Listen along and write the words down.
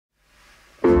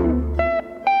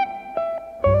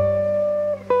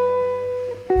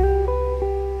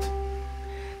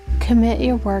Commit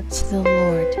your work to the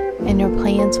Lord, and your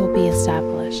plans will be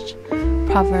established.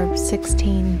 Proverbs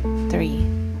 16:3.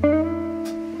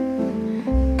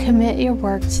 Commit your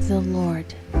work to the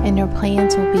Lord, and your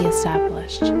plans will be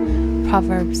established.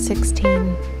 Proverbs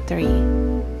 16:3.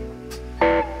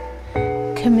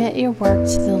 Commit your work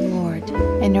to the Lord,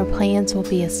 and your plans will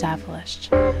be established.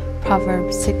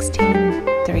 Proverbs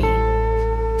 16:3.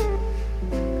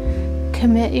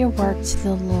 Commit your work to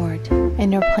the Lord,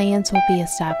 and your plans will be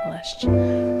established.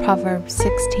 Proverbs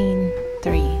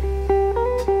 16:3.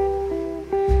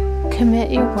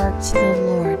 Commit your work to the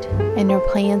Lord, and your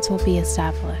plans will be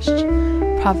established.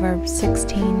 Proverbs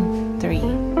 16:3.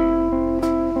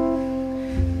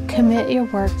 Commit your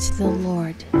work to the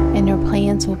Lord, and your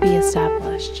plans will be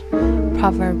established.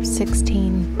 Proverbs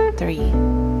 16:3.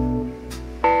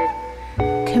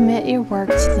 Commit your work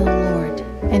to the Lord,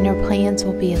 and your plans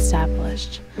will be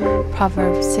established.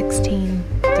 Proverbs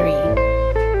 16:3.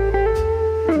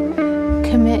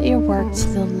 Commit your work to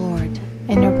the Lord,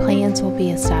 and your plans will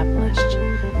be established.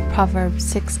 Proverbs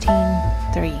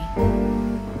 16:3.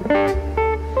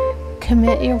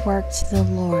 Commit your work to the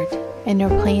Lord, and your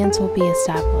plans will be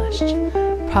established.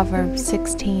 Proverbs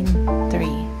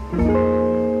 16:3.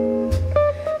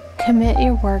 Commit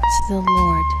your work to the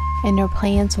Lord, and your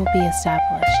plans will be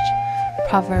established.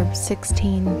 Proverbs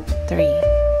 16:3.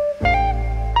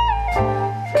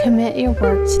 Commit your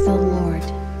work to the Lord,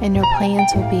 and your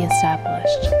plans will be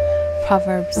established.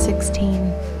 Proverbs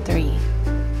 16:3.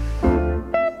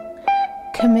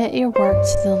 Commit your work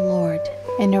to the Lord,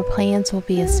 and your plans will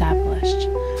be established.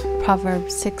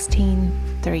 Proverbs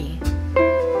 16:3.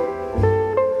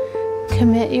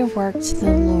 Commit your work to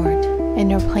the Lord, and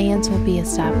your plans will be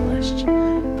established.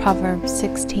 Proverbs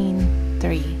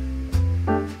 16:3.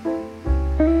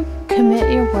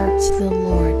 Commit your work to the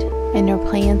Lord, and your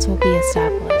plans will be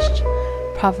established.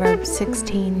 Proverbs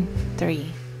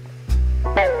 16:3.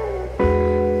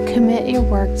 Commit your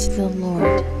work to the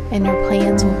Lord, and your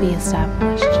plans will be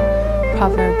established.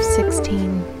 Proverbs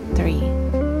 16:3.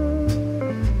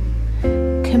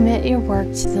 Commit your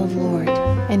work to the Lord,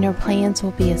 and your plans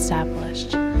will be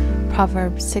established.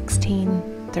 Proverbs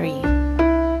 16:3.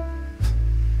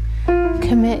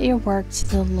 Commit your work to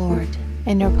the Lord,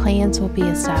 and your plans will be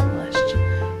established.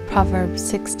 Proverbs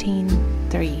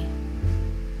 16:3.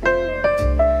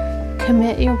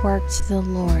 Commit your work to the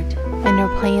Lord, and your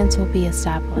plans will be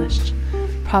established.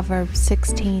 Proverbs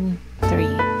 16:3.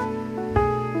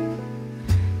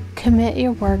 Commit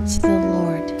your work to the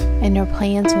Lord, and your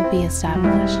plans will be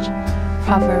established.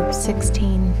 Proverbs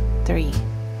 16:3.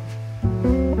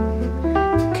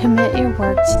 Commit your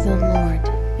work to the Lord,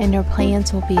 and your plans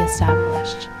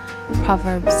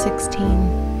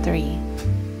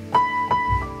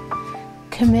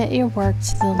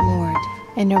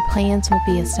will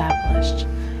be established.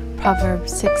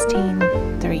 Proverbs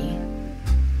 16:3.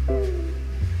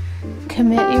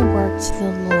 Commit your work to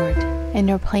the Lord, and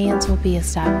your plans will be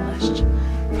established.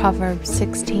 Proverbs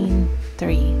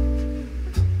 16:3.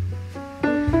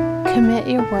 Commit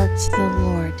your work to the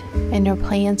Lord, and your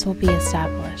plans will be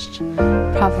established.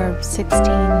 Proverbs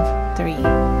 16:3.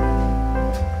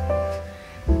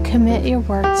 Commit your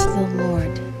work to the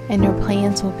Lord, and your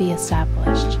plans will be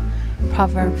established.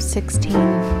 Proverbs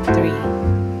 16:3.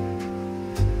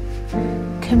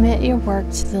 Commit your work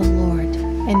to the Lord,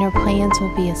 and your plans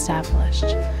will be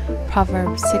established.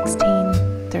 Proverbs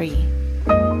 16:3.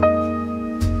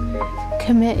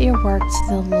 Commit your work to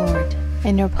the Lord,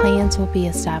 and your plans will be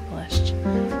established.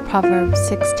 Proverbs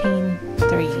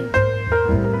 16:3.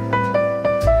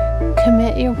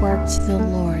 Commit your work to the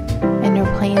Lord, and your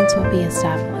plans will be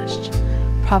established.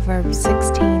 Proverbs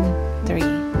 16:3.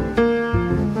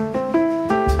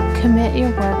 Commit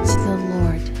your work to the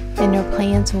Lord, and your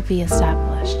plans will be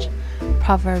established.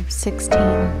 Proverbs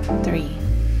 16:3.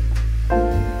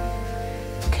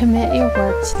 Commit your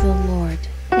work to the Lord,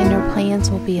 and your plans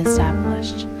will be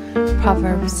established.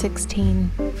 Proverbs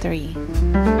 16:3.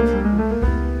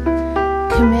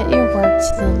 Commit your work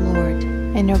to the Lord,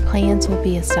 and your plans will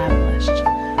be established.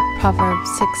 Proverbs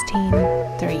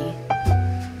 16:3.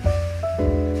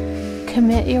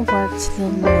 Commit your work to the Lord, and your plans will be established. Proverbs 16:3. Commit your work to the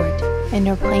Lord, and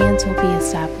your plans will be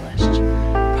established.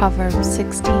 Proverbs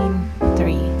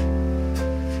 16:3.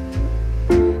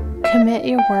 Commit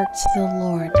your work to the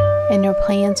Lord, and your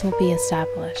plans will be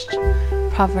established.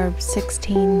 Proverbs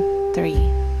 16:3.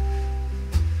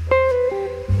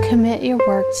 Commit your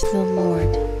work to the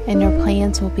Lord, and your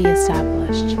plans will be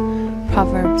established.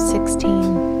 Proverbs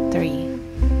 16:3.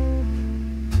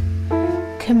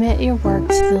 Commit your work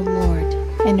to the Lord,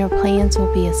 and your plans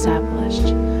will be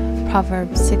established.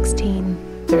 Proverbs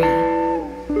 16:3.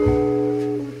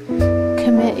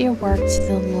 Commit your work to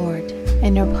the Lord,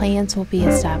 and your plans will be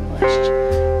established.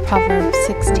 Proverbs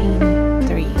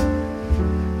 16:3.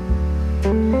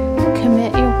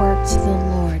 Commit your work to the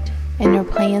Lord, and your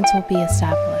plans will be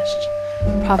established.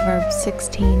 Proverbs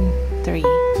 16:3.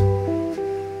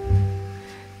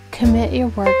 Commit your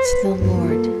work to the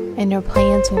Lord, and your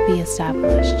plans will be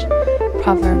established.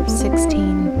 Proverbs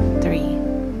 16:3.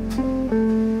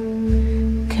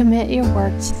 Commit your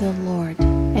work to the Lord,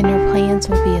 and your plans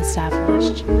will be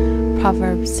established.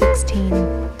 Proverbs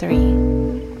 16:3.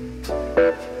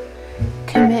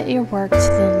 Commit your work to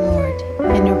the Lord,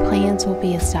 and your plans will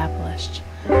be established.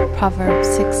 Proverbs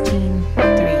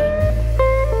 16:3.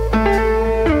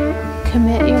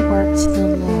 Commit your work to the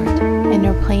Lord, and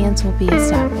your plans will be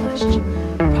established.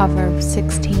 Proverbs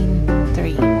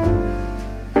 16:3.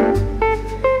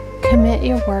 Commit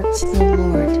your work to the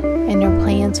Lord, and your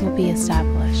plans will be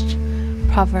established.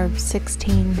 Proverbs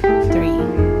 16:3.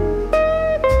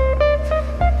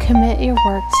 Commit your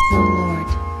work to the Lord,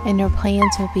 and your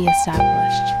plans will be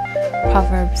established.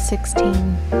 Proverbs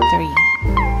 16:3.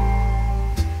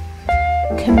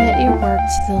 Commit your work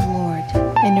to the Lord,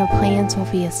 and your plans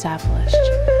will be established.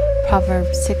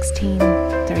 Proverbs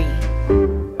 16:3.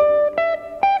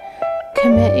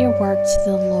 Commit your work to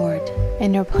the Lord,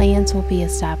 and your plans will be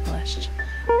established.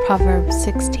 Proverbs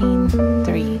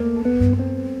 16:3.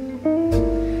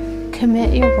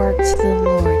 Commit your work to the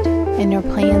Lord, and your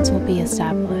plans will be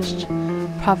established.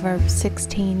 Proverbs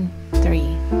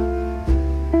 16:3.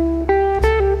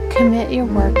 Commit your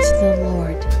work to the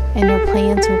Lord, and your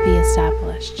plans will be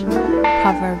established.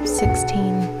 Proverbs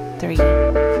 16:3.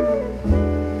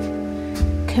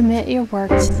 Commit your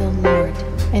work to the Lord,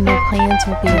 and your plans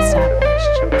will be established.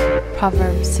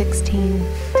 Proverbs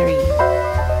 16:3.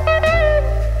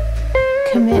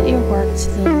 Commit your work to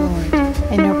the Lord,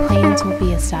 and your plans will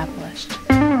be established.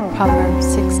 Proverbs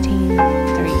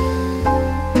 16:3.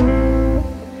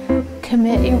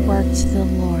 Commit your work to the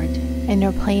Lord, and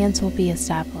your plans will be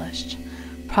established.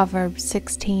 Proverbs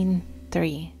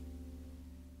 16:3.